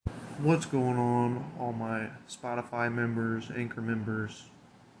What's going on, all my Spotify members, Anchor members,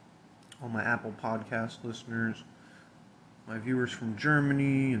 all my Apple Podcast listeners, my viewers from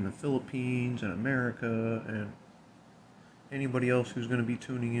Germany and the Philippines and America, and anybody else who's going to be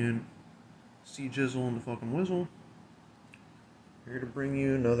tuning in. C Jizzle and the fucking Whizzle. Here to bring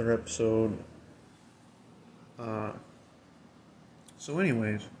you another episode.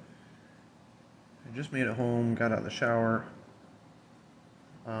 Anyways, I just made it home, got out of the shower.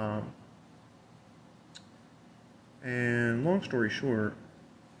 And long story short,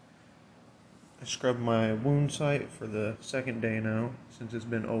 I scrubbed my wound site for the second day now, since it's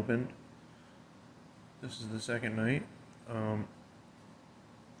been opened. This is the second night.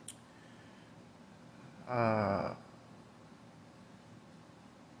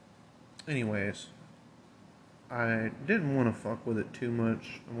 Anyways, I didn't want to fuck with it too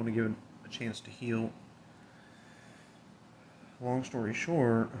much. I want to give it a chance to heal. Long story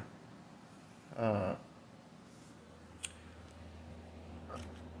short, I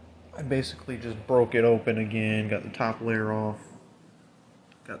basically just broke it open again, got the top layer off,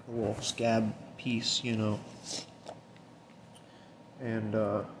 got the little scab piece, and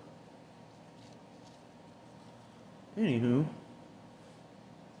anywho,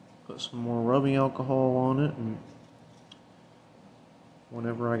 put some more rubbing alcohol on it, and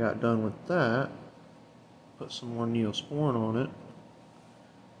whenever I got done with that, put some more Neosporin on it,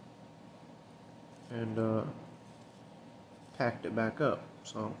 and packed it back up.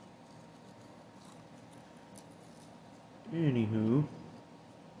 So, anywho,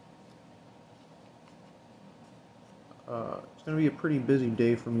 it's going to be a pretty busy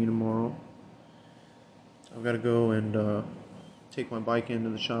day for me tomorrow. I've got to go and take my bike into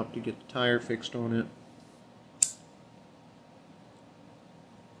the shop to get the tire fixed on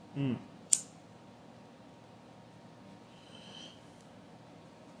it.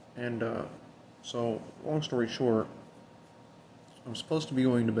 And so, long story short, I'm supposed to be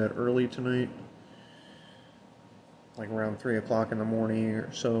going to bed early tonight, like around 3 o'clock in the morning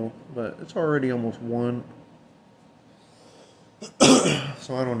or so, but it's already almost 1.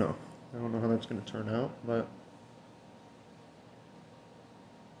 So I don't know. I don't know how that's going to turn out, but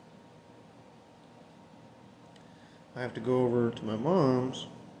I have to go over to my mom's,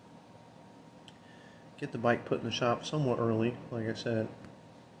 get the bike put in the shop somewhat early, like I said.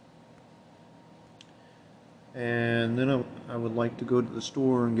 And then I would like to go to the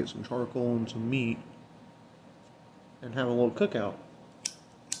store and get some charcoal and some meat and have a little cookout.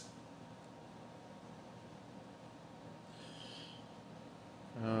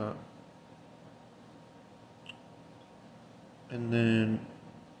 And then,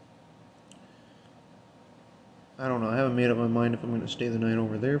 I don't know, I haven't made up my mind if I'm going to stay the night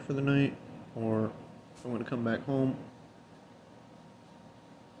over there for the night or if I'm going to come back home.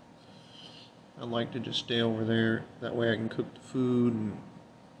 I'd like to just stay over there. That way I can cook the food and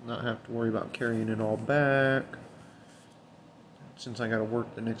not have to worry about carrying it all back. Since I got to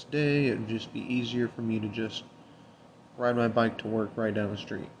work the next day, it would just be easier for me to just ride my bike to work right down the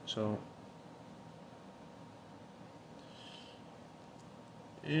street. So,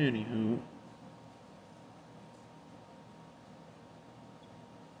 anywho,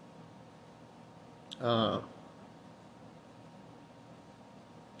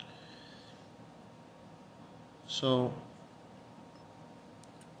 so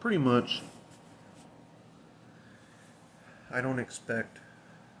pretty much, I don't expect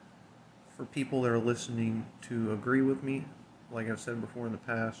for people that are listening to agree with me. Like I've said before in the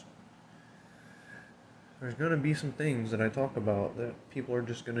past, there's going to be some things that I talk about that people are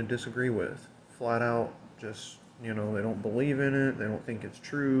just going to disagree with. Flat out, just, they don't believe in it, they don't think it's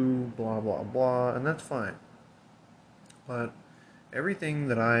true, blah, blah, blah, and that's fine. But everything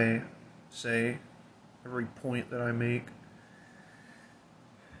that I say, every point that I make,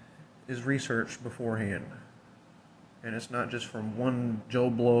 is researched beforehand. And it's not just from one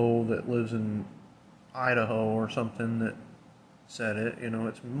Joe Blow that lives in Idaho or something that said it.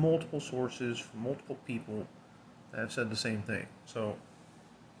 It's multiple sources from multiple people that have said the same thing. So,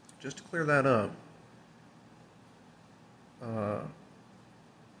 just to clear that up,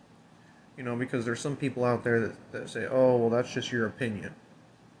 because there's some people out there that say, oh, well, that's just your opinion.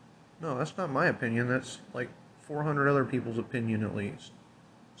 No, that's not my opinion. That's like 400 other people's opinion at least.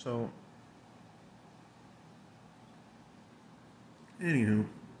 So, anywho,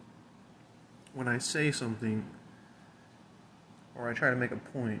 when I say something or I try to make a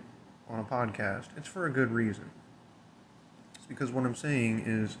point on a podcast, it's for a good reason. It's because what I'm saying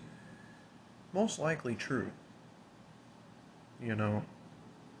is most likely true. I'm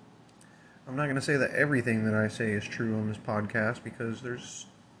not going to say that everything that I say is true on this podcast because there's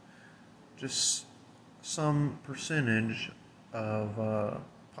just some percentage of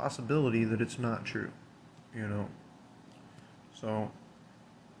possibility that it's not true, you know. So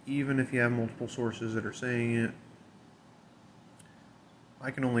even if you have multiple sources that are saying it,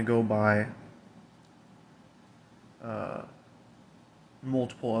 I can only go by uh,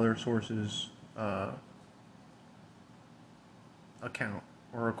 multiple other sources account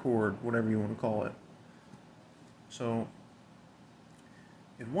or accord, whatever you want to call it. So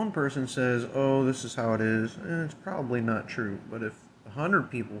if one person says, "Oh, this is how it is," it's probably not true. But if 100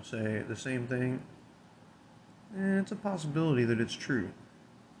 people say the same thing, it's a possibility that it's true.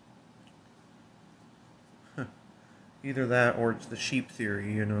 Either that or it's the sheep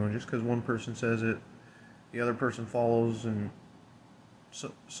theory, you know, just because one person says it, the other person follows, and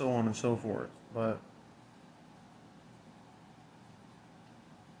so on and so forth. But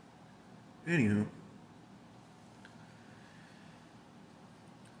anywho,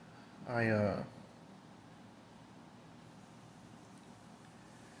 I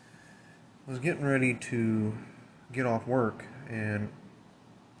was getting ready to get off work, and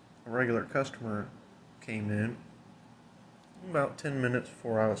a regular customer came in about 10 minutes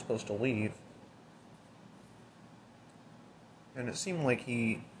before I was supposed to leave. And it seemed like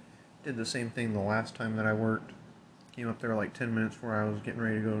he did the same thing the last time that I worked. Came up there like 10 minutes before I was getting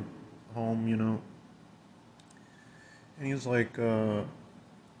ready to go home, you know. And he was like,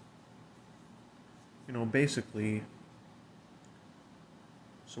 basically,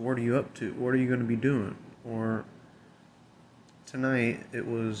 "So what are you up to? What are you going to be doing?" Or tonight, it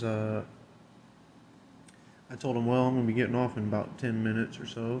was, I told him, "Well, I'm going to be getting off in about 10 minutes or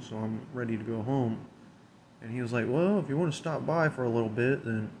so I'm ready to go home." And he was like, "Well, if you want to stop by for a little bit,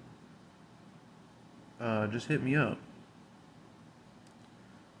 then just hit me up."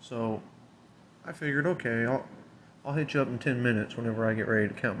 So I figured, okay, I'll hit you up in 10 minutes whenever I get ready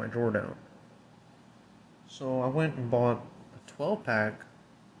to count my drawer down. So I went and bought a 12-pack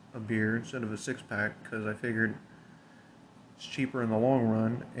of beer instead of a 6-pack because I figured it's cheaper in the long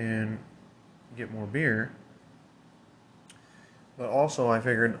run and get more beer. But also I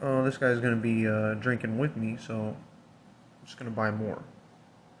figured, oh, this guy's going to be drinking with me, so I'm just going to buy more.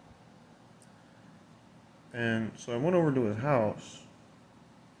 And so I went over to his house.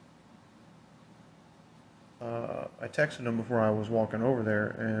 I texted him before I was walking over there,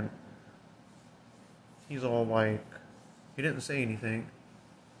 and he's all like, he didn't say anything.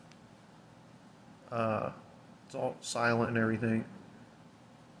 It's all silent and everything.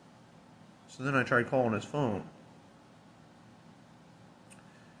 So then I tried calling his phone,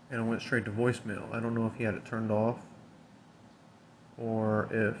 and it went straight to voicemail. I don't know if he had it turned off, or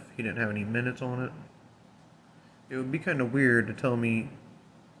if he didn't have any minutes on it. It would be kind of weird to tell me,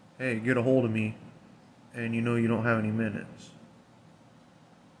 "Hey, get a hold of me," and you know you don't have any minutes.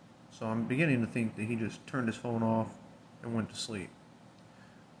 So I'm beginning to think that he just turned his phone off and went to sleep.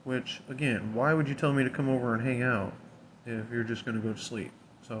 Which, again, why would you tell me to come over and hang out if you're just going to go to sleep?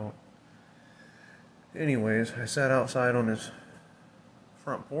 So, anyways, I sat outside on his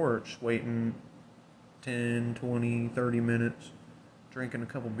front porch waiting 10, 20, 30 minutes, drinking a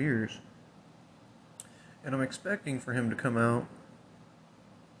couple beers. And I'm expecting for him to come out,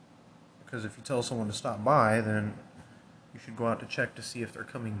 because if you tell someone to stop by, then you should go out to check to see if they're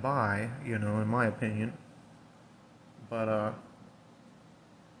coming by, you know, in my opinion. But,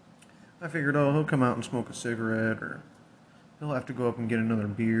 I figured, oh, he'll come out and smoke a cigarette, or he'll have to go up and get another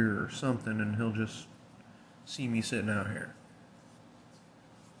beer or something, and he'll just see me sitting out here.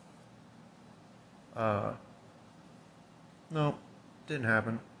 No, didn't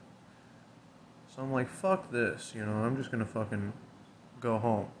happen. So I'm like, fuck this, you know, I'm just gonna fucking go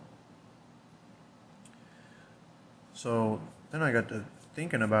home. So then I got to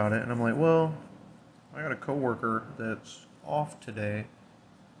thinking about it, and I'm like, well, I got a coworker that's off today.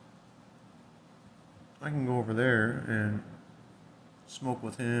 I can go over there and smoke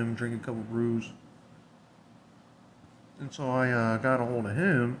with him, drink a couple brews. And so I got a hold of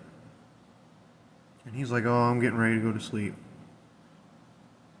him, and he's like, "Oh, I'm getting ready to go to sleep."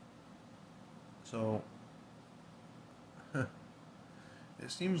 So it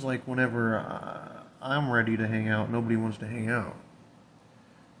seems like whenever I'm ready to hang out, nobody wants to hang out.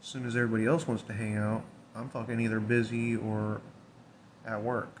 As soon as everybody else wants to hang out, I'm fucking either busy or at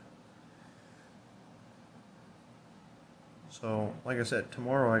work. So, like I said,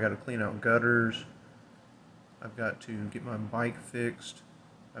 tomorrow I got to clean out gutters. I've got to get my bike fixed.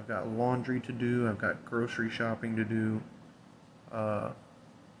 I've got laundry to do. I've got grocery shopping to do. Got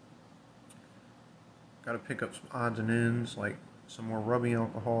to pick up some odds and ends, like some more rubbing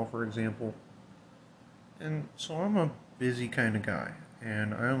alcohol, for example. And so I'm a busy kind of guy.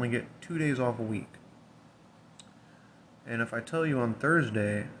 and I only get 2 days off a week. And if I tell you on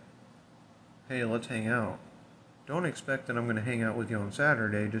Thursday, hey, let's hang out, don't expect that I'm going to hang out with you on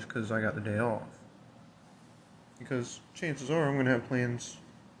Saturday just because I got the day off. Because chances are I'm going to have plans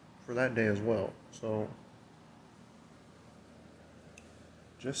for that day as well. So,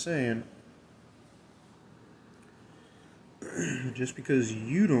 just saying, just because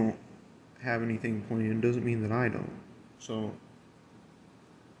you don't have anything planned doesn't mean that I don't. So,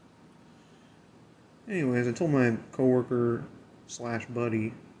 anyways, I told my coworker slash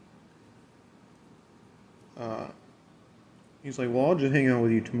buddy, uh, he's like, well, I'll just hang out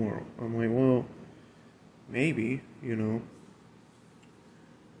with you tomorrow. I'm like, well, maybe, you know.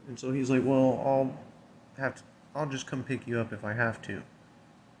 And so he's like, well, I'll just come pick you up if I have to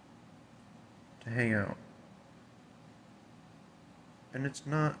hang out. And it's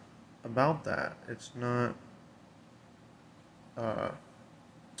not about that. It's not, I'm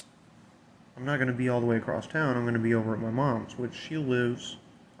not going to be all the way across town. I'm going to be over at my mom's, which she lives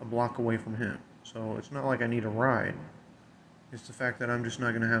a block away from him. So it's not like I need a ride. It's the fact that I'm just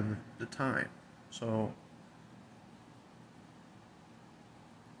not going to have the time. So,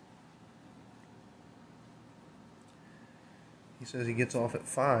 he says he gets off at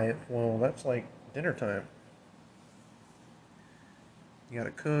 5. Well, that's like dinner time. You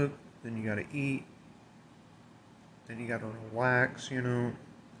gotta cook, then you gotta eat, then you gotta relax, you know.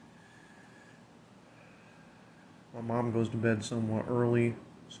 My mom goes to bed somewhat early,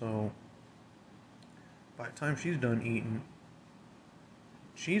 so by the time she's done eating,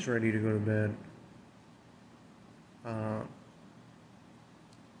 she's ready to go to bed.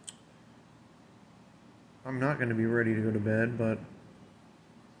 I'm not going to be ready to go to bed, but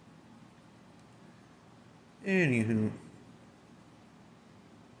anywho,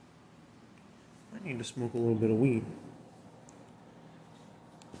 I need to smoke a little bit of weed.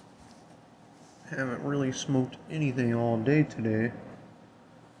 Haven't really smoked anything all day today.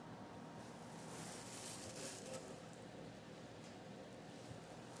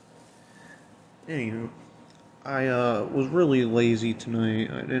 Anywho, I was really lazy tonight.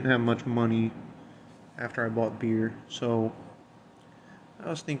 I didn't have much money after I bought beer, so I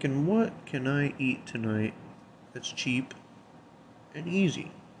was thinking, what can I eat tonight that's cheap and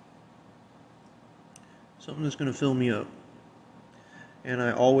easy? Something that's going to fill me up. And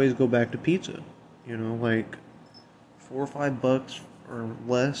I always go back to pizza. You know, like $4 or $5 or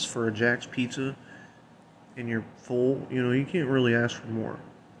less for a Jack's pizza and you're full, you know, you can't really ask for more.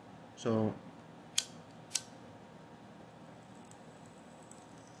 So,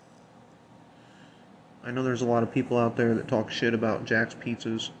 I know there's a lot of people out there that talk shit about Jack's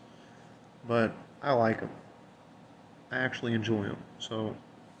pizzas, but I like them. I actually enjoy them. So,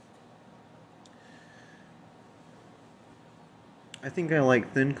 I think I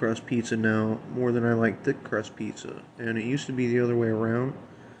like thin crust pizza now more than I like thick crust pizza. And it used to be the other way around.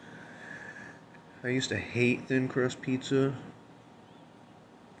 I used to hate thin crust pizza,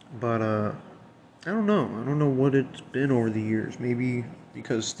 but I don't know. I don't know what it's been over the years. Maybe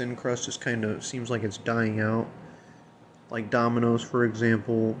because thin crust just kind of seems like it's dying out. Like Domino's, for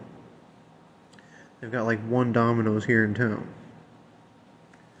example. They've got like one Domino's here in town.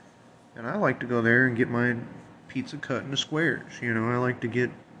 And I like to go there and get my pizza cut into squares. You know, I like to get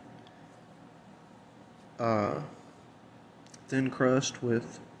uh, thin crust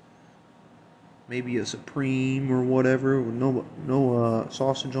with maybe a supreme or whatever with no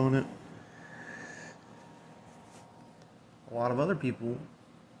sausage on it. A lot of other people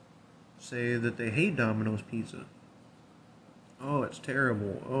say that they hate Domino's pizza. Oh, it's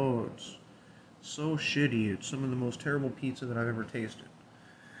terrible. Oh, it's so shitty. It's some of the most terrible pizza that I've ever tasted.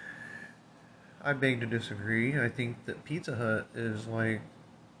 I beg to disagree. I think that Pizza Hut is like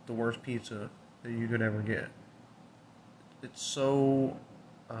the worst pizza that you could ever get. It's so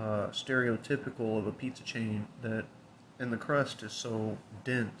stereotypical of a pizza chain that, and the crust is so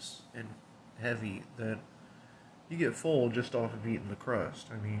dense and heavy that you get full just off of eating the crust.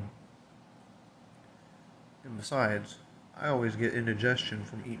 I mean, and besides, I always get indigestion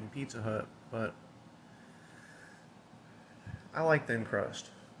from eating Pizza Hut, but I like thin crust.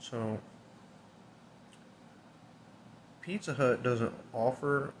 So, Pizza Hut doesn't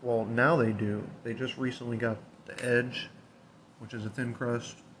offer, well, now they do. They just recently got the Edge, which is a thin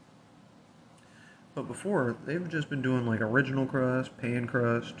crust. But before, they've just been doing like original crust, pan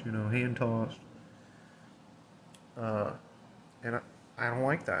crust, you know, hand tossed. Uh, and I don't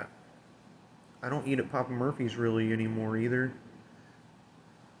like that. I don't eat at Papa Murphy's really anymore either.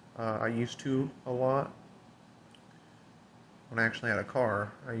 I used to a lot. When I actually had a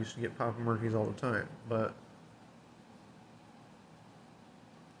car, I used to get Papa Murphy's all the time. But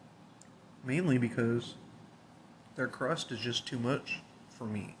mainly because their crust is just too much for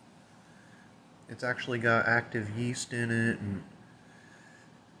me. It's actually got active yeast in it, and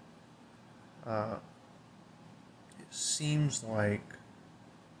it seems like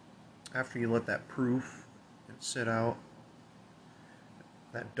after you let that proof and sit out,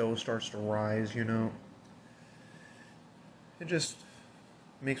 that dough starts to rise, It just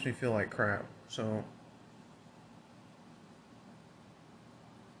makes me feel like crap. So,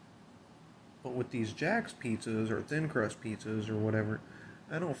 but with these Jack's pizzas or thin crust pizzas or whatever,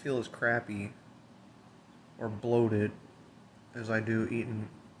 I don't feel as crappy or bloated as I do eating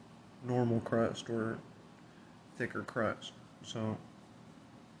normal crust or thicker crust. So,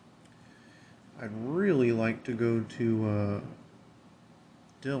 I'd really like to go to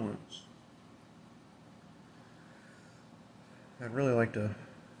Dylan's. I'd really like to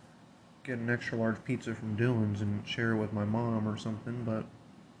get an extra large pizza from Dylan's and share it with my mom or something, but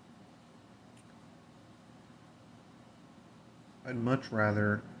I'd much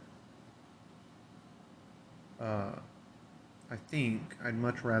rather, I think I'd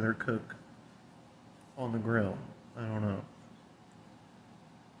much rather cook on the grill. I don't know.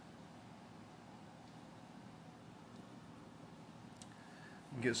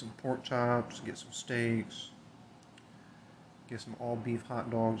 Get some pork chops, get some steaks, get some all beef hot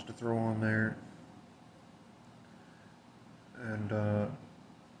dogs to throw on there, and I'm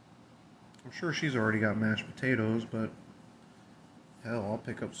sure she's already got mashed potatoes, but hell, I'll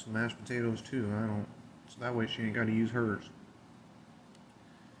pick up some mashed potatoes too. I don't, so that way she ain't got to use hers.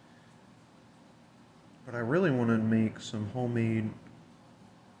 But I really want to make some homemade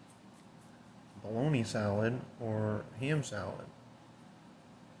bologna salad or ham salad.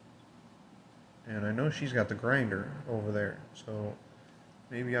 And I know she's got the grinder over there, so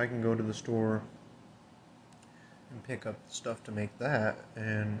maybe I can go to the store and pick up the stuff to make that,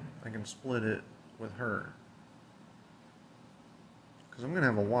 and I can split it with her. Because I'm going to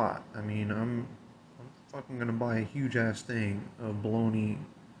have a lot. I mean, I'm fucking going to buy a huge ass thing of bologna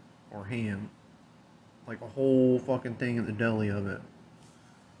or ham. Like a whole fucking thing at the deli of it.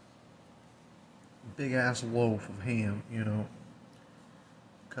 Big ass loaf of ham.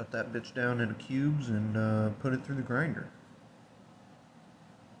 Cut that bitch down into cubes and put it through the grinder.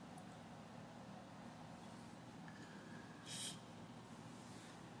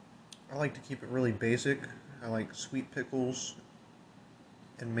 I like to keep it really basic. I like sweet pickles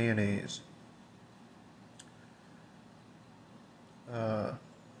and mayonnaise.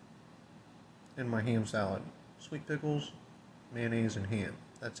 In my ham salad. Sweet pickles, mayonnaise, and ham.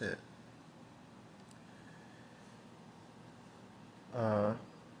 That's it.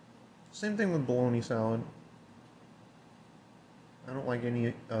 Same thing with bologna salad. I don't like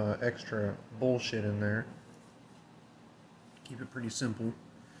any extra bullshit in there. Keep it pretty simple.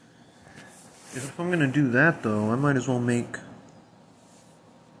 If I'm gonna do that though, I might as well make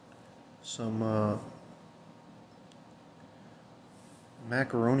some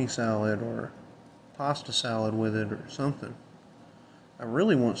macaroni salad or pasta salad with it or something. I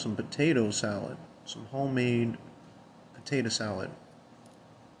really want some potato salad, some homemade potato salad.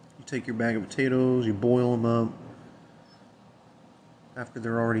 You take your bag of potatoes, you boil them up after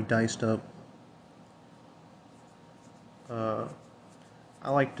they're already diced up. I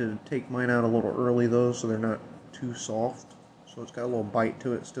like to take mine out a little early though, so they're not too soft. So it's got a little bite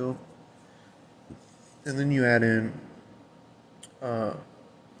to it still. And then you add in, now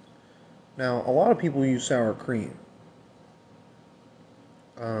a lot of people use sour cream.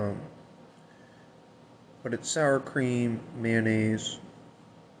 But it's sour cream, mayonnaise,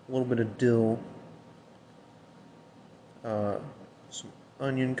 a little bit of dill, some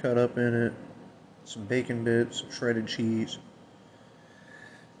onion cut up in it, some bacon bits, some shredded cheese.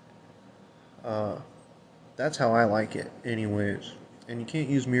 That's how I like it, anyways. And you can't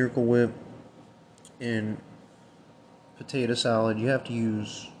use Miracle Whip in potato salad. You have to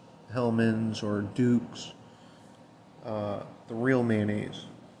use Hellmann's or Duke's, the real mayonnaise,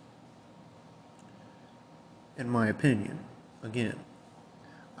 in my opinion. Again,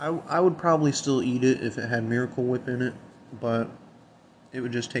 I would probably still eat it if it had Miracle Whip in it, but it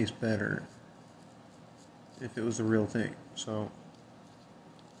would just taste better if it was the real thing. So,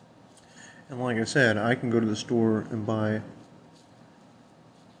 and like I said, I can go to the store and buy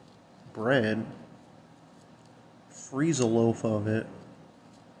bread, freeze a loaf of it,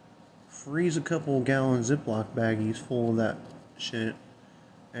 freeze a couple gallon Ziploc baggies full of that shit,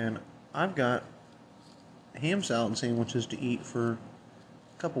 and I've got ham salad sandwiches to eat for a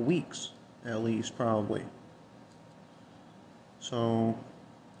couple weeks, at least, probably. So,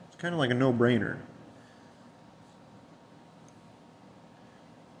 it's kind of like a no-brainer.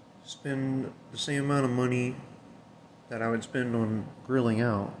 spend the same amount of money that I would spend on grilling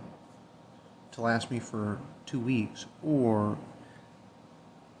out to last me for 2 weeks, or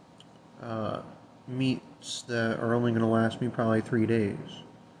uh, meats that are only going to last me probably 3 days.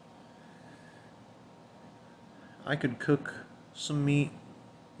 I could cook some meat,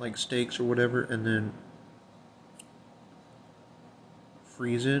 like steaks or whatever, and then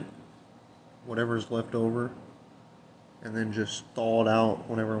freeze it, whatever's left over, and then just thaw it out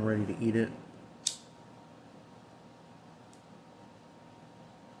whenever I'm ready to eat it.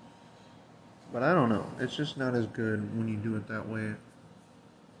 But I don't know. It's just not as good when you do it that way.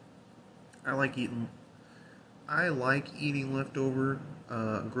 I like eating. I like eating leftover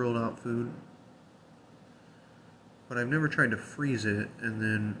grilled out food, but I've never tried to freeze it and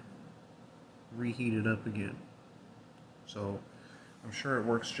then reheat it up again. So I'm sure it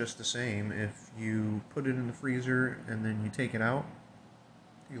works just the same. If you put it in the freezer and then you take it out,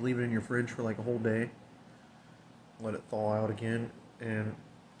 you leave it in your fridge for like a whole day, let it thaw out again, and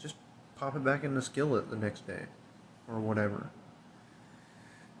just pop it back in the skillet the next day or whatever.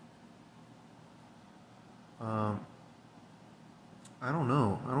 Um, I don't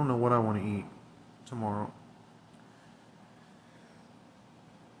know. I don't know what I want to eat tomorrow.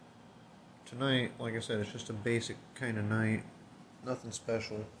 Tonight, like I said, it's just a basic kind of night. Nothing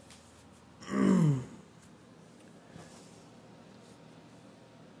special. I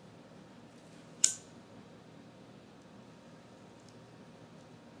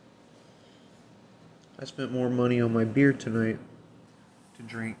spent more money on my beer tonight to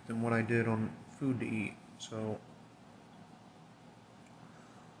drink than what I did on food to eat. So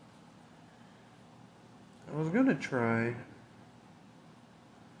I was gonna try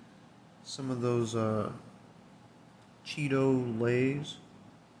some of those Cheeto Lays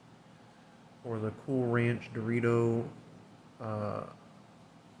or the Cool Ranch Dorito uh,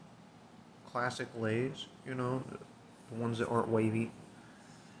 classic Lays, the ones that aren't wavy.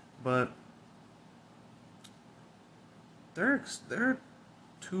 But they're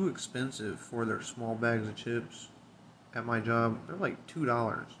too expensive for their small bags of chips. At my job, they're like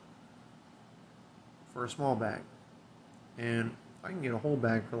 $2 for a small bag, and I can get a whole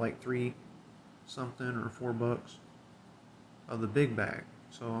bag for like 3 something or $4 of the big bag.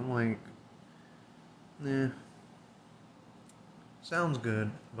 So I'm like, nah, sounds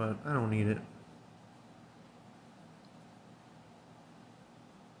good, but I don't need it.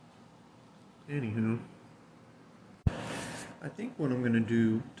 Anywho, I think what I'm gonna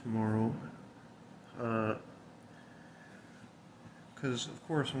do tomorrow, because of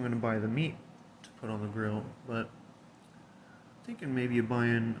course I'm gonna buy the meat to put on the grill, but I'm thinking maybe of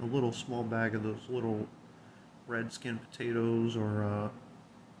buying a little small bag of those little red skin potatoes, or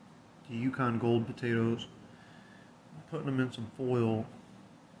the Yukon Gold potatoes, putting them in some foil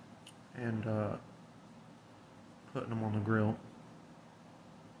and putting them on the grill.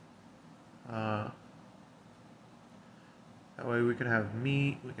 Uh, that way we could have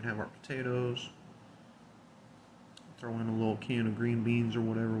meat, we can have our potatoes, throw in a little can of green beans or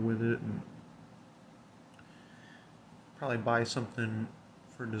whatever with it, and probably buy something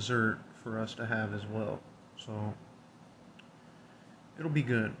for dessert for us to have as well. So it'll be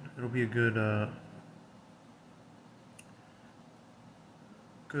good. It'll be a good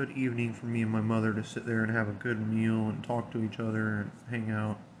evening for me and my mother to sit there and have a good meal and talk to each other and hang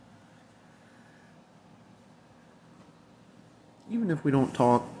out. Even if we don't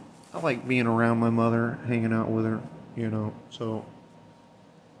talk, I like being around my mother, hanging out with her. So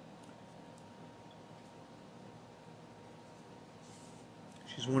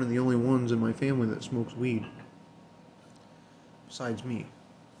she's one of the only ones in my family that smokes weed, besides me.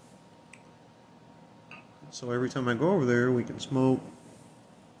 So every time I go over there, we can smoke,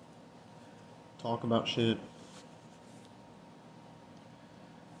 talk about shit,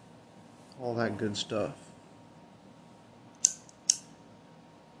 all that good stuff.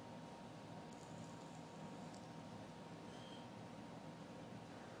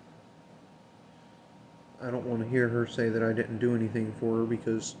 I don't want to hear her say that I didn't do anything for her,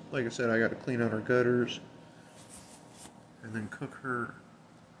 because, like I said, I got to clean out her gutters and then cook her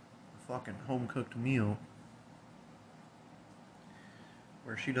a fucking home cooked meal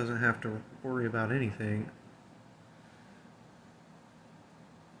where she doesn't have to worry about anything.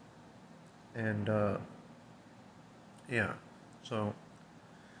 And yeah, so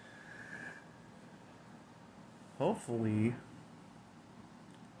hopefully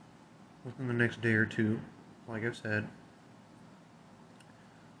within the next day or two, like I said,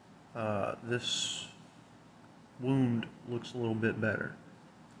 this wound looks a little bit better.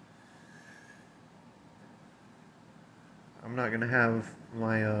 I'm not gonna have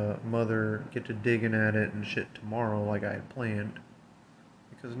my mother get to digging at it and shit tomorrow like I had planned,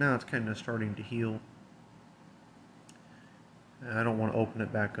 because now it's kind of starting to heal, and I don't want to open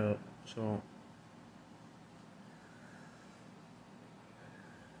it back up. So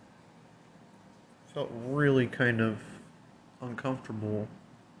felt really kind of uncomfortable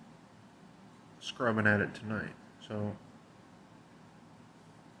scrubbing at it tonight. So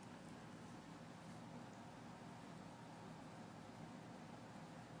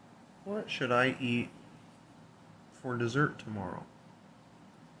what should I eat for dessert tomorrow?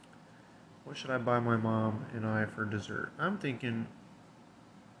 What should I buy my mom and I for dessert? I'm thinking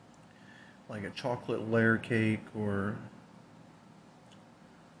like a chocolate layer cake, or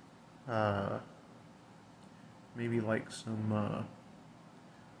uh, maybe like some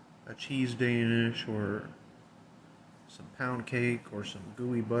a cheese Danish, or some pound cake, or some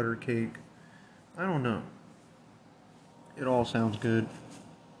gooey butter cake. I don't know. It all sounds good.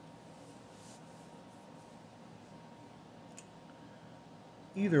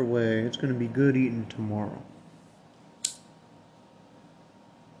 Either way, it's going to be good eating tomorrow.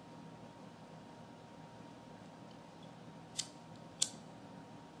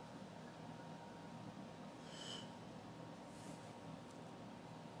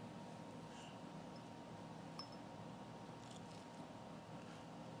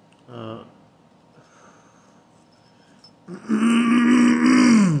 Uh,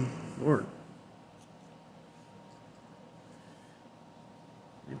 Lord,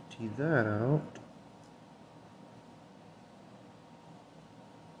 empty that out.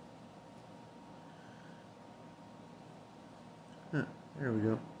 Huh, there we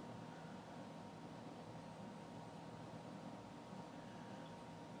go.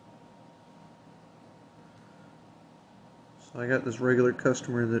 So I got this regular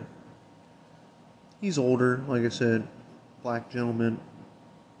customer that he's older, like I said, black gentleman.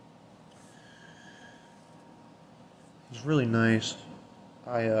 He's really nice.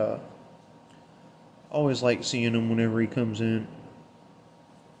 I always like seeing him whenever he comes in.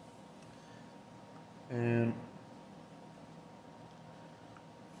 And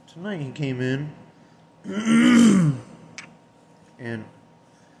tonight he came in and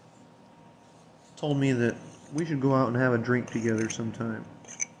told me that we should go out and have a drink together sometime.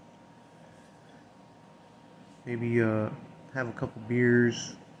 Maybe have a couple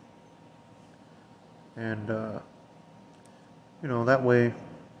beers, and that way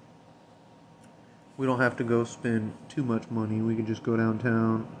we don't have to go spend too much money. We can just go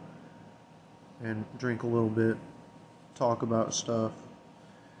downtown and drink a little bit, talk about stuff.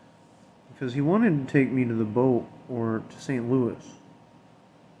 Because he wanted to take me to the boat or to St. Louis.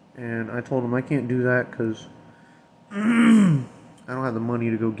 And I told him I can't do that because I don't have the money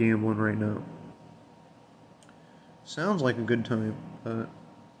to go gambling right now. Sounds like a good time, but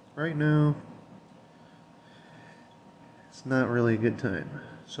right now it's not really a good time.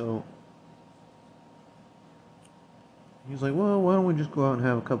 So he's like, well, why don't we just go out and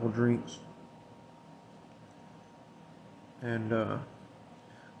have a couple drinks? And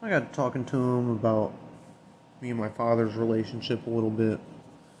I got talking to him about me and my father's relationship a little bit,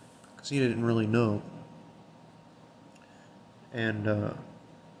 because he didn't really know. And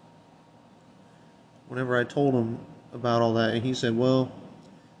whenever I told him about all that, he said, well,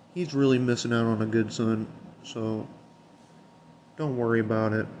 he's really missing out on a good son, so don't worry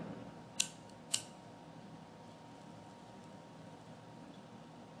about it.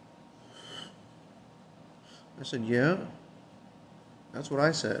 I said, yeah, that's what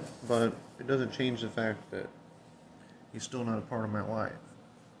I said, but it doesn't change the fact that he's still not a part of my life.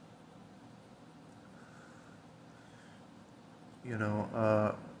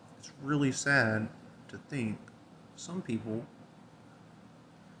 It's really sad to think some people,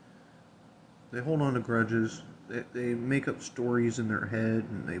 they hold on to grudges, they make up stories in their head,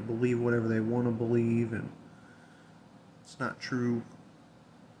 and they believe whatever they want to believe, and it's not true,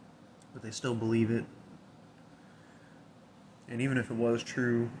 but they still believe it. And even if it was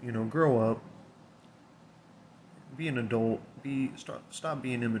true, grow up, be an adult, stop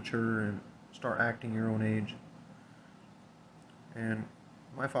being immature, and start acting your own age. And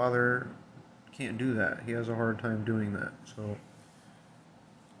my father can't do that. He has a hard time doing that. So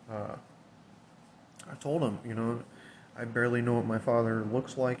uh, I told him, I barely know what my father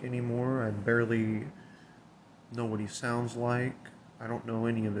looks like anymore. I barely know what he sounds like. I don't know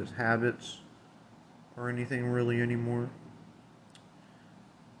any of his habits or anything really anymore.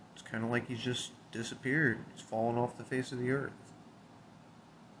 It's kind of like he's just disappeared. He's fallen off the face of the earth.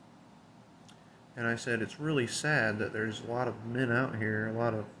 And I said, it's really sad that there's a lot of men out here, a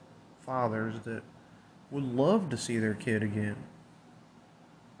lot of fathers that would love to see their kid again,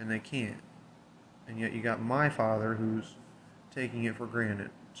 and they can't. And yet you got my father who's taking it for granted.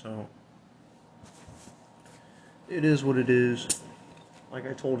 So it is what it is. Like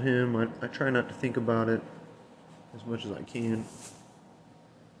I told him, I try not to think about it as much as I can.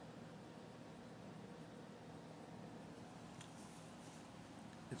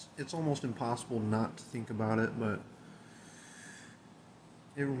 It's almost impossible not to think about it, but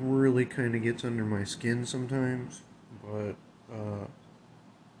it really kind of gets under my skin sometimes. But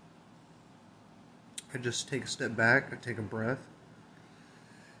I just take a step back, I take a breath,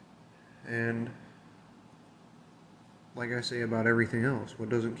 and like I say about everything else, what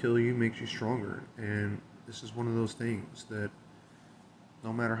doesn't kill you makes you stronger. And this is one of those things that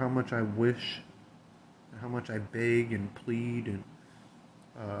no matter how much I wish, how much I beg and plead and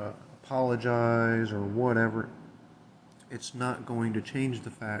apologize or whatever, it's not going to change the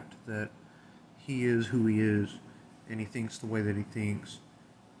fact that he is who he is and he thinks the way that he thinks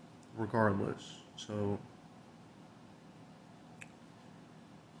regardless. So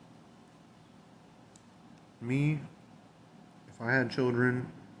me, if I had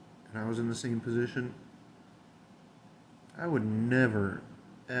children and I was in the same position, I would never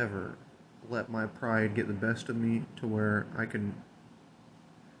ever let my pride get the best of me to where I can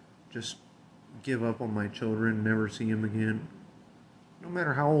just give up on my children, never see them again. No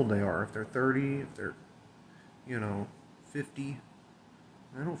matter how old they are, if they're 30, if they're, 50,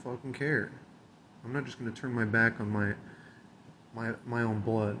 I don't fucking care. I'm not just going to turn my back on my own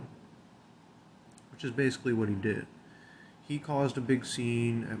blood, which is basically what he did. He caused a big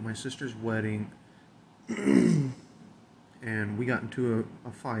scene at my sister's wedding, and we got into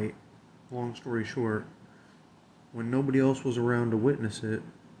a fight, long story short, when nobody else was around to witness it,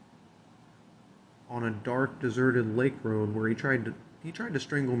 on a dark, deserted lake road where he tried to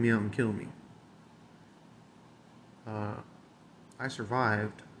strangle me out and kill me. I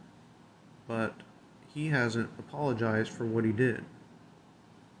survived, but he hasn't apologized for what he did.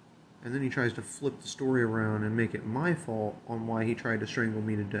 And then he tries to flip the story around and make it my fault on why he tried to strangle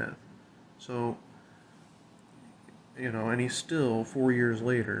me to death. So, and he's still, 4 years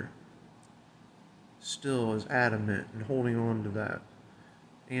later, still is adamant and holding on to that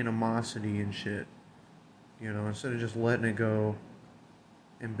animosity and shit. Instead of just letting it go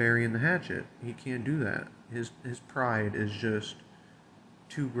and burying the hatchet. He can't do that. His pride is just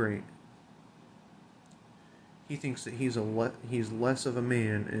too great. He thinks that he's less of a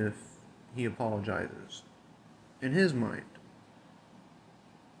man if he apologizes. In his mind.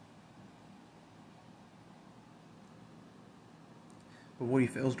 But what he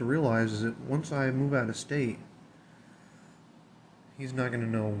fails to realize is that once I move out of state, he's not going to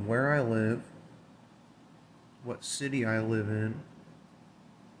know where I live, what city I live in.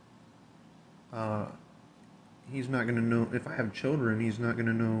 He's not going to know, if I have children, he's not going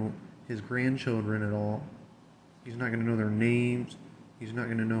to know his grandchildren at all. He's not going to know their names. He's not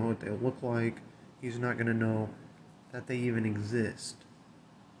going to know what they look like. He's not going to know that they even exist.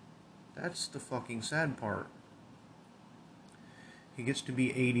 That's the fucking sad part. He gets to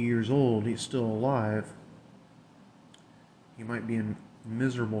be 80 years old, he's still alive. He might be in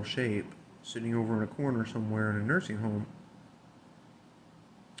miserable shape, sitting over in a corner somewhere in a nursing home.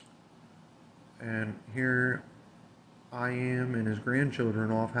 And here I am and his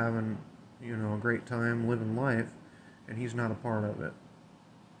grandchildren off having, a great time living life, and he's not a part of it.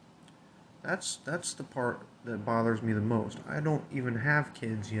 That's the part that bothers me the most. I don't even have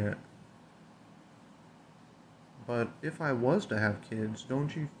kids yet. But if I was to have kids,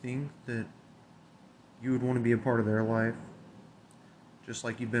 don't you think that you would want to be a part of their life? Just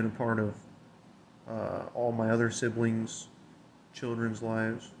like you've been a part of all my other siblings' children's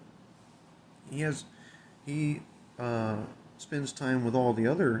lives. He spends time with all the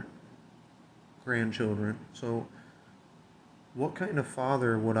other grandchildren. So what kind of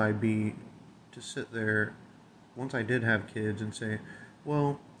father would I be to sit there once I did have kids and say,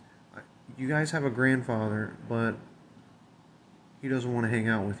 well, you guys have a grandfather, but he doesn't want to hang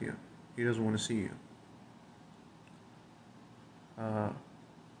out with you. He doesn't want to see you.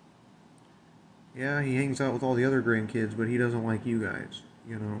 Yeah, he hangs out with all the other grandkids, but he doesn't like you guys,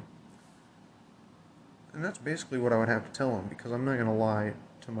 And that's basically what I would have to tell him, because I'm not going to lie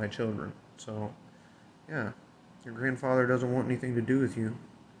to my children. So, yeah, your grandfather doesn't want anything to do with you.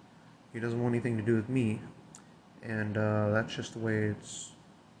 He doesn't want anything to do with me. And that's just the way it's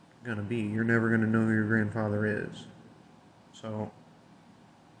going to be. You're never going to know who your grandfather is. So,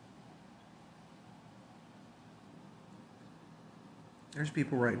 there's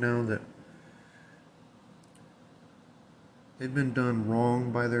people right now that they've been done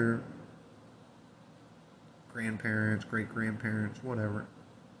wrong by their grandparents, great grandparents, whatever,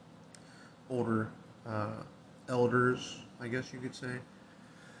 older uh, elders, I guess you could say,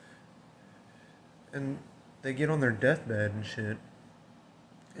 and they get on their deathbed and shit,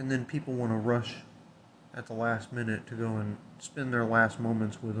 and then people want to rush at the last minute to go and spend their last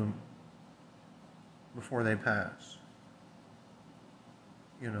moments with them before they pass.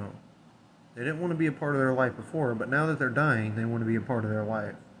 You know, they didn't want to be a part of their life before, but now that they're dying, they want to be a part of their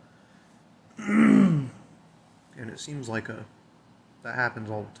life. And it seems like that happens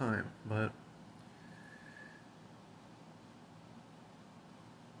all the time, but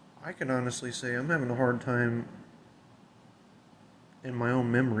I can honestly say I'm having a hard time in my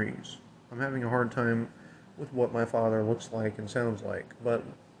own memories. I'm having a hard time with what my father looks like and sounds like, but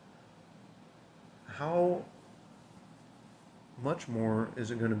how much more is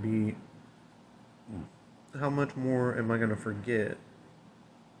it going to be? How much more am I going to forget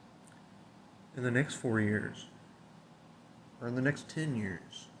in the next 4 years or in the next 10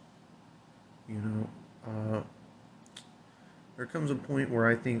 years? You know, there comes a point where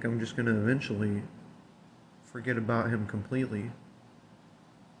I think I'm just going to eventually forget about him completely.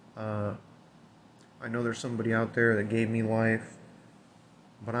 I know there's somebody out there that gave me life,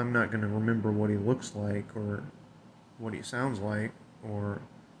 but I'm not going to remember what he looks like or what he sounds like or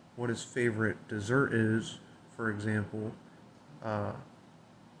what his favorite dessert is, for example. Uh,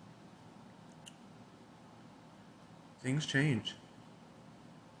 Things change.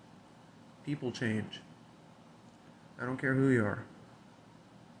 People change. I don't care who you are.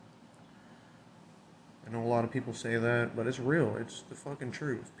 I know a lot of people say that, but it's real. It's the fucking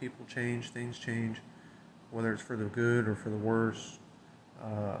truth. People change, things change, whether it's for the good or for the worse.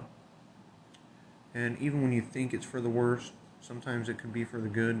 Uh, and even when you think it's for the worst, sometimes it can be for the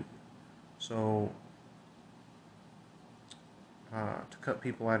good. So, to cut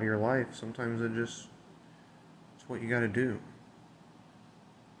people out of your life, sometimes it's what you gotta do.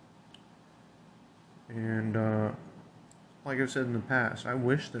 And, like I've said in the past, I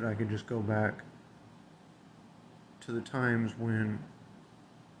wish that I could just go back to the times when,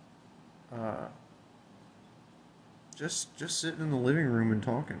 uh, just sitting in the living room and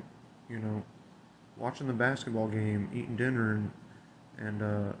talking, you know, watching the basketball game, eating dinner,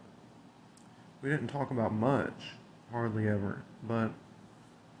 and we didn't talk about much, hardly ever, but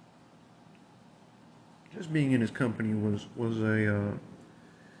just being in his company was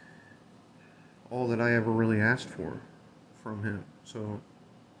all that I ever really asked for from him. So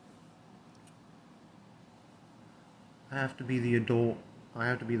I have to be the adult. I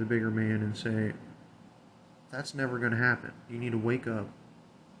have to be the bigger man and say, that's never going to happen. You need to wake up,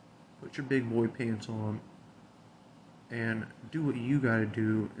 put your big boy pants on, and do what you got to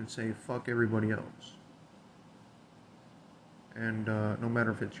do and say, fuck everybody else. And no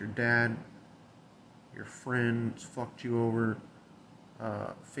matter if it's your dad, your friends fucked you over,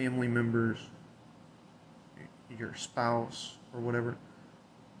 family members, your spouse, or whatever,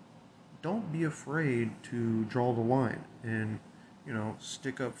 don't be afraid to draw the line and, you know,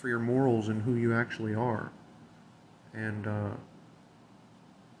 stick up for your morals and who you actually are. And,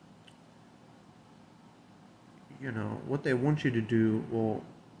 you know, what they want you to do, well,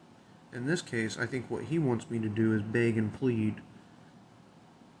 in this case, I think what he wants me to do is beg and plead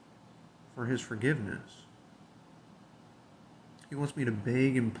for his forgiveness. He wants me to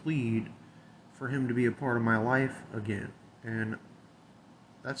beg and plead for him to be a part of my life again. And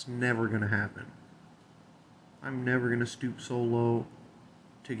that's never going to happen. I'm never going to stoop so low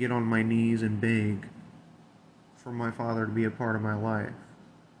to get on my knees and beg for my father to be a part of my life.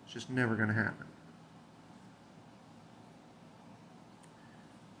 It's just never going to happen.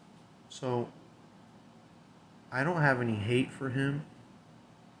 So, I don't have any hate for him.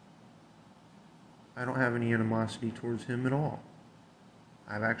 I don't have any animosity towards him at all.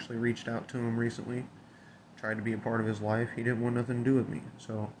 I've actually reached out to him recently, tried to be a part of his life. He didn't want nothing to do with me.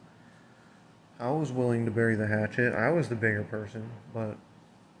 So, I was willing to bury the hatchet. I was the bigger person, but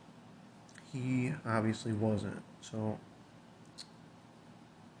he obviously wasn't. So,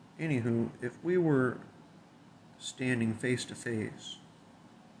 anywho, if we were standing face to face,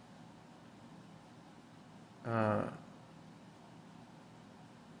 and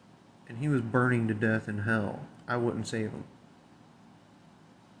he was burning to death in hell, I wouldn't save him.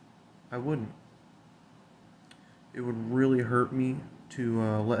 I wouldn't. It would really hurt me to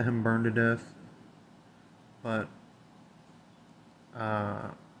let him burn to death, but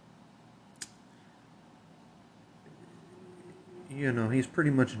you know, he's pretty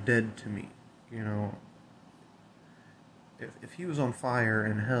much dead to me. You know, if he was on fire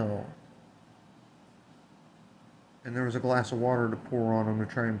in hell, and there was a glass of water to pour on him to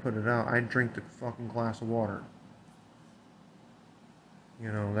try and put it out, I'd drink the fucking glass of water.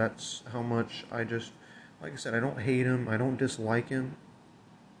 You know, that's how much I just, like I said, I don't hate him, I don't dislike him.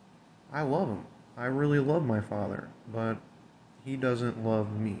 I love him. I really love my father, but he doesn't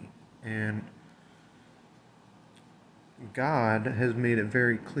love me. And God has made it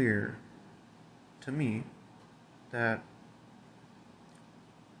very clear to me that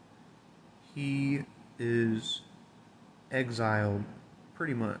he is exiled,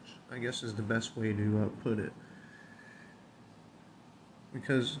 pretty much, I guess is the best way to put it.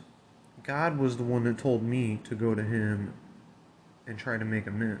 Because God was the one that told me to go to him and try to make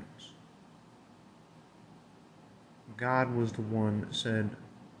amends. God was the one that said,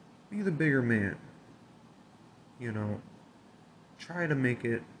 be the bigger man. You know, try to make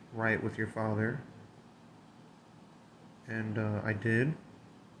it right with your father. And I did.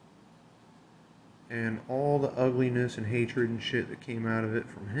 And all the ugliness and hatred and shit that came out of it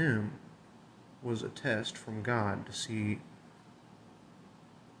from him was a test from God to see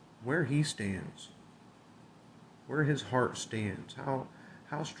where he stands, where his heart stands,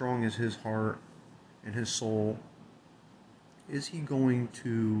 how strong is his heart and his soul. Is he going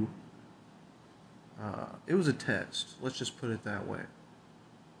to, it was a test, let's just put it that way.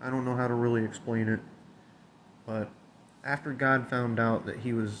 I don't know how to really explain it, but after God found out that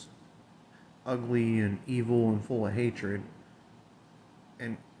he was ugly and evil and full of hatred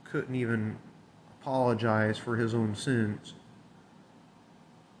and couldn't even apologize for his own sins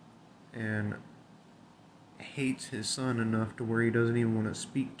and hates his son enough to where he doesn't even want to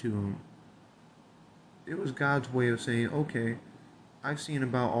speak to him, it was God's way of saying, okay, I've seen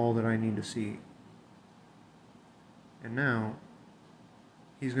about all that I need to see. And now,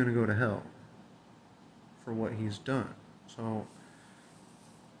 he's going to go to hell for what he's done. So,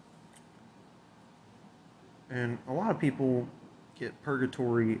 and a lot of people get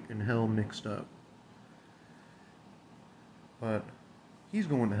purgatory and hell mixed up. But he's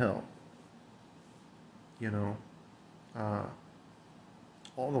going to hell. You know,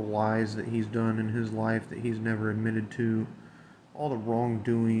 all the lies that he's done in his life that he's never admitted to, all the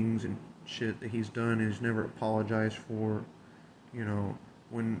wrongdoings and shit that he's done and he's never apologized for. You know,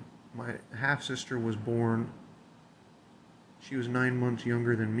 when my half-sister was born, she was 9 months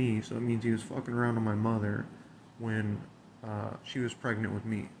younger than me, so it means he was fucking around with my mother when she was pregnant with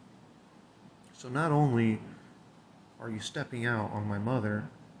me. So not only are you stepping out on my mother,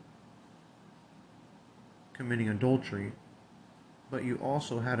 committing adultery, but you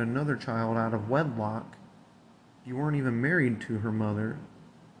also had another child out of wedlock. You weren't even married to her mother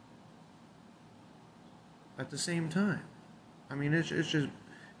at the same time. I mean,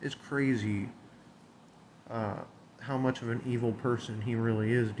 it's crazy how much of an evil person he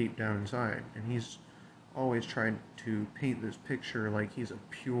really is deep down inside. And he's always tried to paint this picture like he's a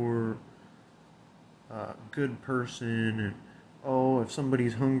pure, good person. And, oh, if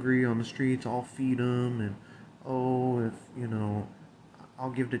somebody's hungry on the streets, I'll feed them. And, oh, if, you know, I'll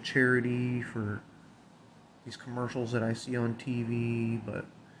give to charity for these commercials that I see on TV. But,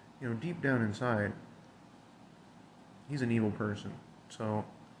 you know, deep down inside, he's an evil person. So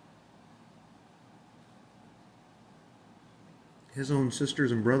his own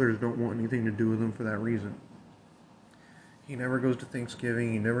sisters and brothers don't want anything to do with him for that reason. He never goes to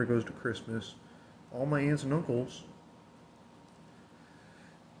Thanksgiving. He never goes to Christmas. All my aunts and uncles.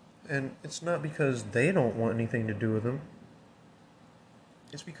 And it's not because they don't want anything to do with him.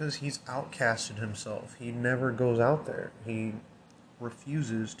 It's because he's outcasted himself. He never goes out there. He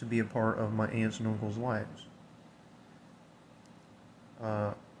refuses to be a part of my aunts and uncles' lives.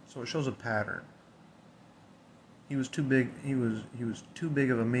 So it shows a pattern. He was too big. He was too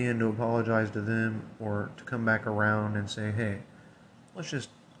big of a man to apologize to them or to come back around and say, "Hey, let's just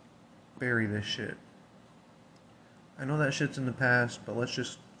bury this shit. I know that shit's in the past, but let's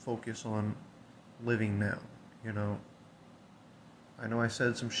just focus on living now." You know. I know I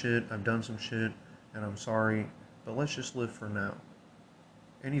said some shit. I've done some shit, and I'm sorry, but let's just live for now.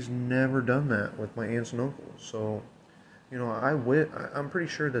 And he's never done that with my aunts and uncles. So, you know, I'm pretty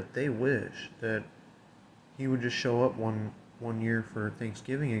sure that they wish that he would just show up one year for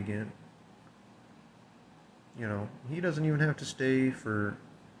Thanksgiving again. You know, he doesn't even have to stay for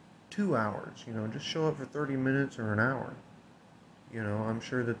 2 hours. You know, just show up for 30 minutes or an hour. You know, I'm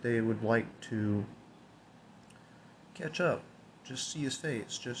sure that they would like to catch up, just see his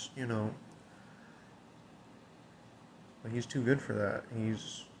face, just, you know. But he's too good for that.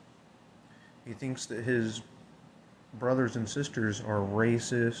 He thinks that his brothers and sisters are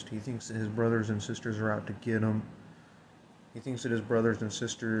racist. He thinks that his brothers and sisters are out to get him. He thinks that his brothers and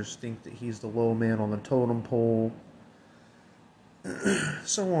sisters think that he's the low man on the totem pole.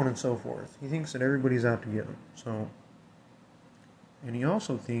 so on and so forth. He thinks that everybody's out to get him. And he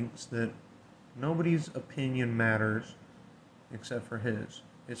also thinks that nobody's opinion matters except for his.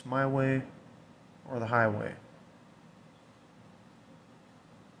 It's my way or the highway.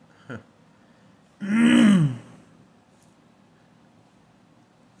 And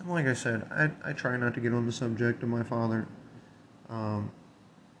like I said, I try not to get on the subject of my father. But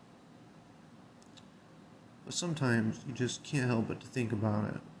sometimes you just can't help but to think about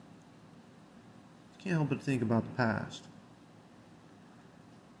it. You can't help but think about the past.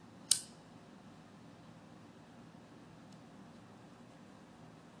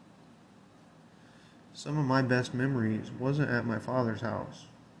 Some of my best memories wasn't at my father's house.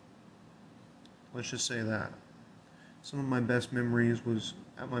 Let's just say that. Some of my best memories was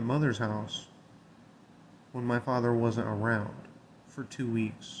at my mother's house when my father wasn't around for 2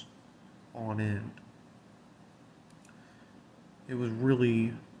 weeks on end. It was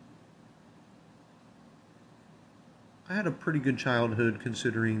really... I had a pretty good childhood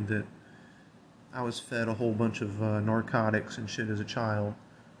considering that I was fed a whole bunch of narcotics and shit as a child.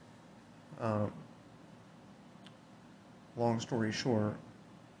 Long story short,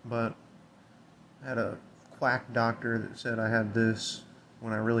 but I had a quack doctor that said I had this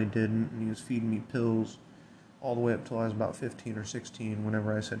when I really didn't, and he was feeding me pills all the way up till I was about 15 or 16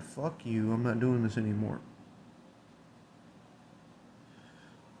 whenever I said, fuck you, I'm not doing this anymore.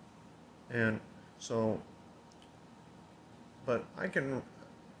 And so, but I can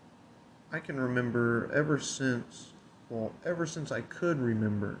remember ever since I could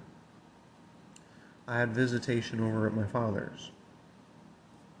remember, I had visitation over at my father's.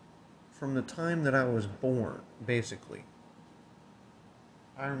 From the time that I was born, basically.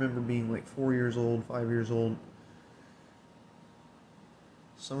 I remember being like 4 years old, 5 years old.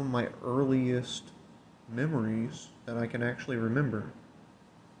 Some of my earliest memories that I can actually remember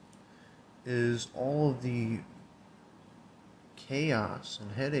is all of the chaos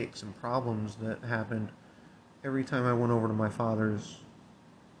and headaches and problems that happened every time I went over to my father's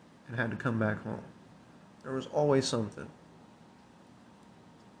and had to come back home. There was always something.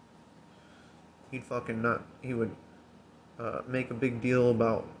 He would make a big deal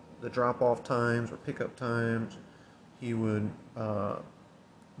about the drop-off times or pickup times. He would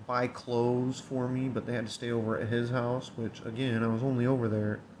buy clothes for me, but they had to stay over at his house, which, again, I was only over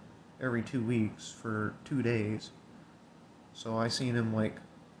there every 2 weeks for 2 days. So I seen him like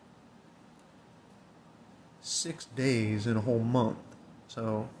 6 days in a whole month.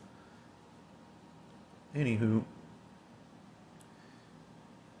 So, anywho,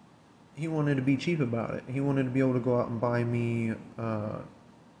 he wanted to be cheap about it. He wanted to be able to go out and buy me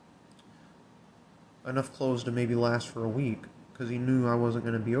enough clothes to maybe last for a week, because he knew I wasn't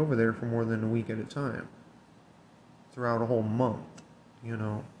going to be over there for more than a week at a time throughout a whole month, you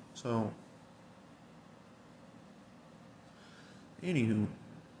know. So, anywho,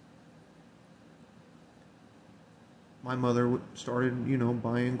 my mother started,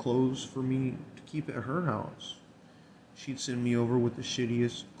 buying clothes for me to keep at her house. She'd send me over with the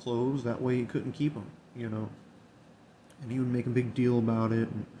shittiest clothes, that way he couldn't keep them, And he would make a big deal about it,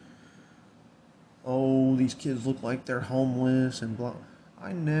 and, oh, these kids look like they're homeless, and blah.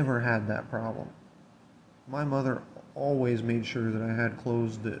 I never had that problem. My mother always made sure that I had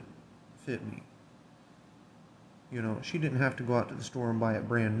clothes that fit me. She didn't have to go out to the store and buy it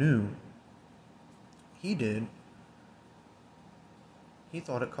brand new. He did. He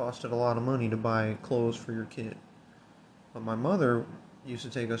thought it costed a lot of money to buy clothes for your kid. But my mother used to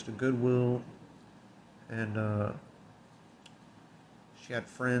take us to Goodwill, and she had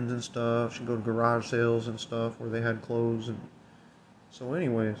friends and stuff. She'd go to garage sales and stuff where they had clothes. And so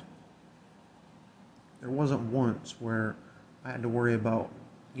anyways, there wasn't once where I had to worry about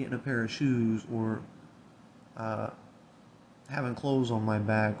getting a pair of shoes or having clothes on my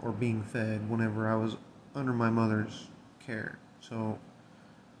back or being fed whenever I was under my mother's care. So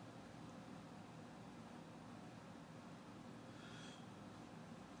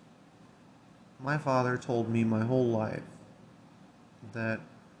my father told me my whole life that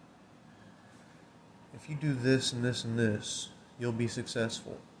if you do this and this and this, you'll be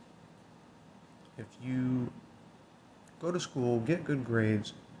successful. If you go to school, get good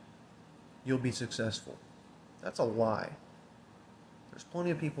grades, you'll be successful. That's a lie. There's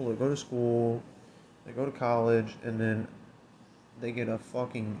plenty of people that go to school, they go to college, and then they get a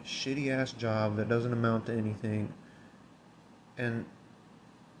fucking shitty ass job that doesn't amount to anything, and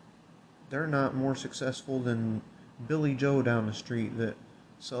they're not more successful than Billy Joe down the street that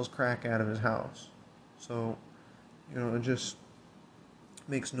sells crack out of his house. So, it just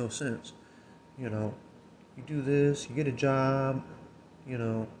makes no sense. You do this, you get a job, you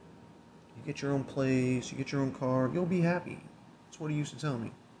know, you get your own place, you get your own car, you'll be happy. That's what he used to tell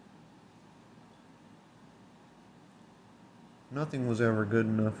me. Nothing was ever good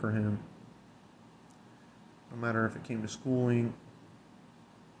enough for him. No matter if it came to schooling,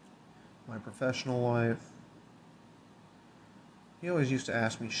 my professional life. He always used to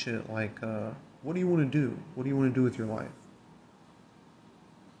ask me shit like, what do you want to do? What do you want to do with your life?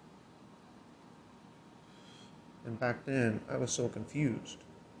 And back then, I was so confused.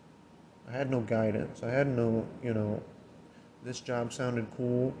 I had no guidance. I had no, this job sounded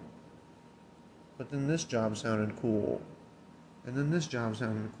cool, but then this job sounded cool, and then this job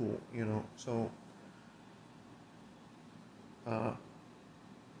sounded cool. So, uh,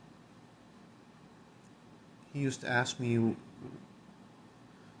 he used to ask me,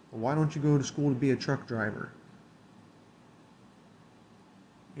 why don't you go to school to be a truck driver?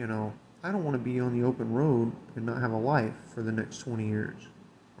 I don't want to be on the open road and not have a life for the next 20 years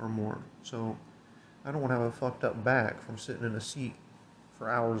or more. So, I don't want to have a fucked up back from sitting in a seat for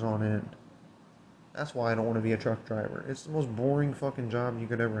hours on end. That's why I don't want to be a truck driver. It's the most boring fucking job you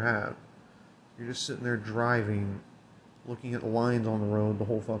could ever have. You're just sitting there driving, looking at the lines on the road the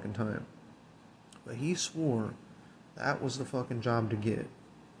whole fucking time. But he swore that was the fucking job to get.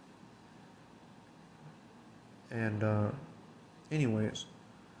 And, anyways,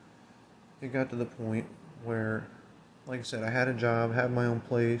 it got to the point where, like I said, I had a job, had my own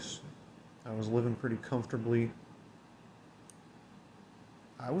place. I was living pretty comfortably.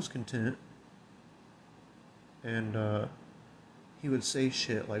 I was content. And he would say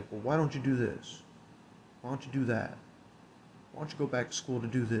shit like, well, why don't you do this? Why don't you do that? Why don't you go back to school to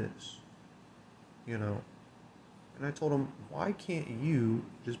do this? And I told him, why can't you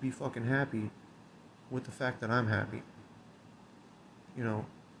just be fucking happy with the fact that I'm happy?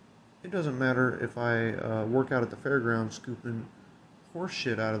 It doesn't matter if I work out at the fairgrounds scooping horse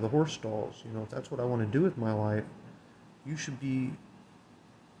shit out of the horse stalls. If that's what I want to do with my life, you should be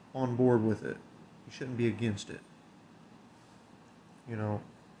on board with it. You shouldn't be against it.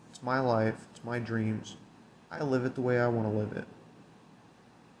 It's my life, it's my dreams. I live it the way I want to live it.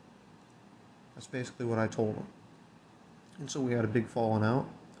 That's basically what I told him. And so we had a big falling out.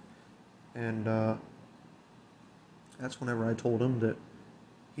 And that's whenever I told him that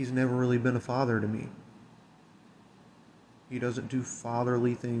he's never really been a father to me. He doesn't do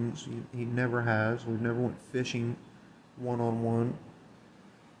fatherly things. He never has. We've never went fishing one-on-one.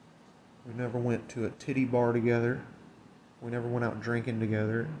 We never went to a titty bar together. We never went out drinking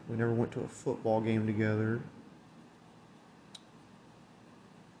together. We never went to a football game together.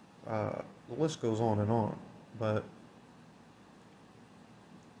 The list goes on and on. But,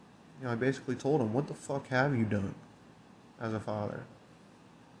 I basically told him, what the fuck have you done as a father?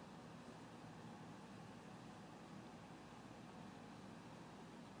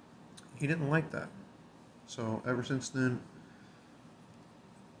 He didn't like that. So ever since then,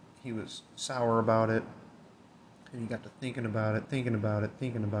 he was sour about it. And he got to thinking about it.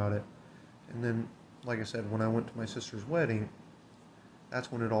 And then, like I said, when I went to my sister's wedding,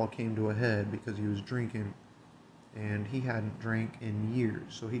 that's when it all came to a head because he was drinking. And he hadn't drank in years,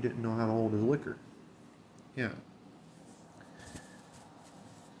 so he didn't know how to hold his liquor. Yeah.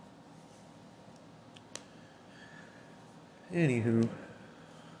 Anywho,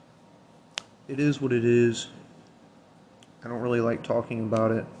 it is what it is. I don't really like talking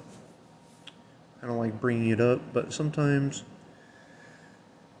about it. I don't like bringing it up, but sometimes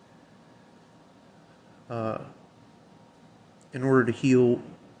in order to heal,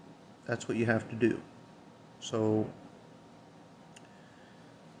 that's what you have to do. So,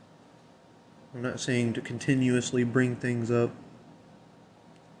 I'm not saying to continuously bring things up,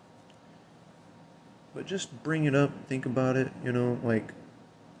 but just bring it up, think about it, like,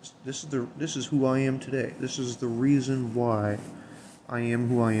 this is who I am today. This is the reason why I am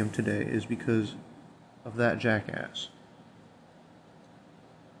who I am today, is because of that jackass.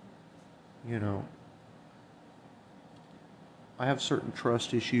 I have certain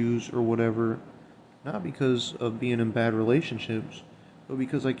trust issues or whatever, not because of being in bad relationships, but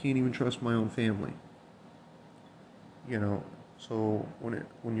because I can't even trust my own family. So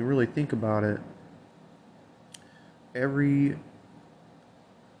when you really think about it, every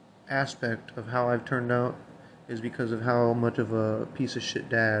aspect of how I've turned out is because of how much of a piece of shit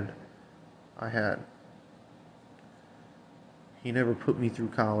dad I had. He never put me through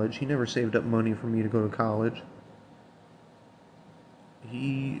college. He never saved up money for me to go to college.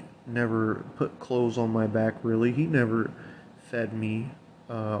 He never put clothes on my back, really. He never fed me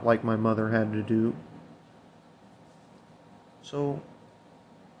like my mother had to do. So,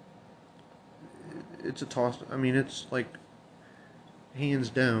 it's a toss. I mean, it's like hands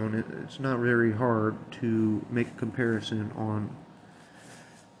down. It's not very hard to make a comparison on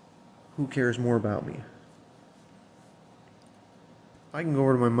who cares more about me. I can go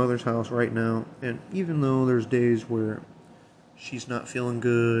over to my mother's house right now, and even though there's days where she's not feeling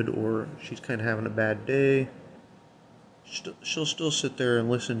good or she's kind of having a bad day, she'll still sit there and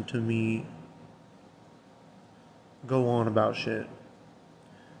listen to me go on about shit.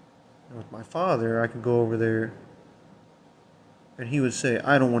 And with my father, I could go over there and he would say,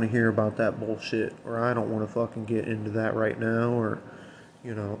 I don't want to hear about that bullshit, or I don't want to fucking get into that right now, or,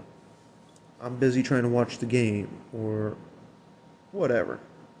 you know, I'm busy trying to watch the game, or whatever.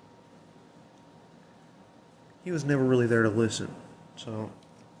 He was never really there to listen, so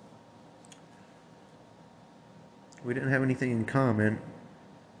we didn't have anything in common.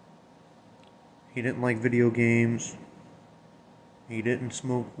 He didn't like video games. He didn't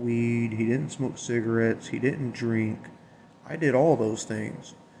smoke weed. He didn't smoke cigarettes. He didn't drink. I did all those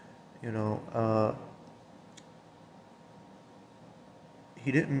things. You know,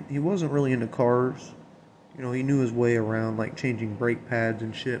 he wasn't really into cars. You know, he knew his way around, like changing brake pads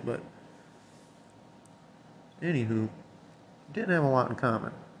and shit, but anywho, didn't have a lot in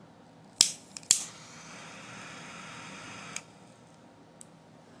common.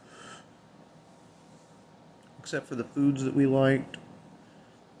 Except for the foods that we liked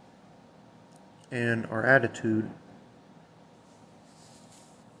and our attitude,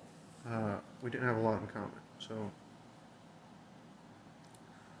 we didn't have a lot in common. So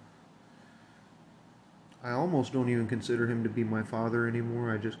I almost don't even consider him to be my father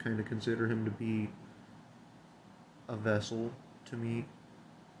anymore. I just kind of consider him to be a vessel to me,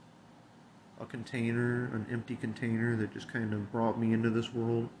 a container, an empty container that just kind of brought me into this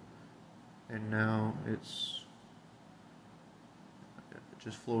world, and now it's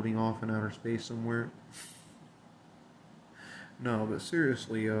just floating off in outer space somewhere. No, but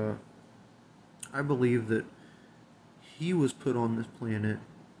seriously, I believe that he was put on this planet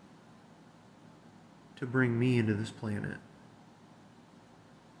to bring me into this planet.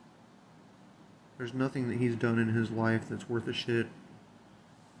 There's nothing that he's done in his life that's worth a shit.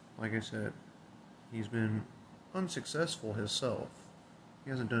 Like I said, he's been unsuccessful himself. He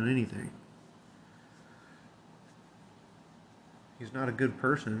hasn't done anything. He's not a good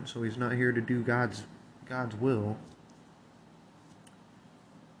person, so he's not here to do God's will.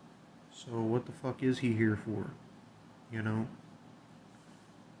 So what the fuck is he here for? You know?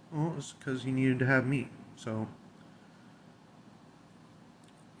 Well, it's because he needed to have me. So,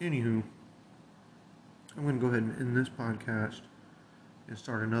 anywho, I'm going to go ahead and end this podcast and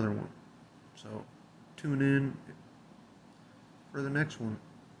start another one. So, tune in for the next one.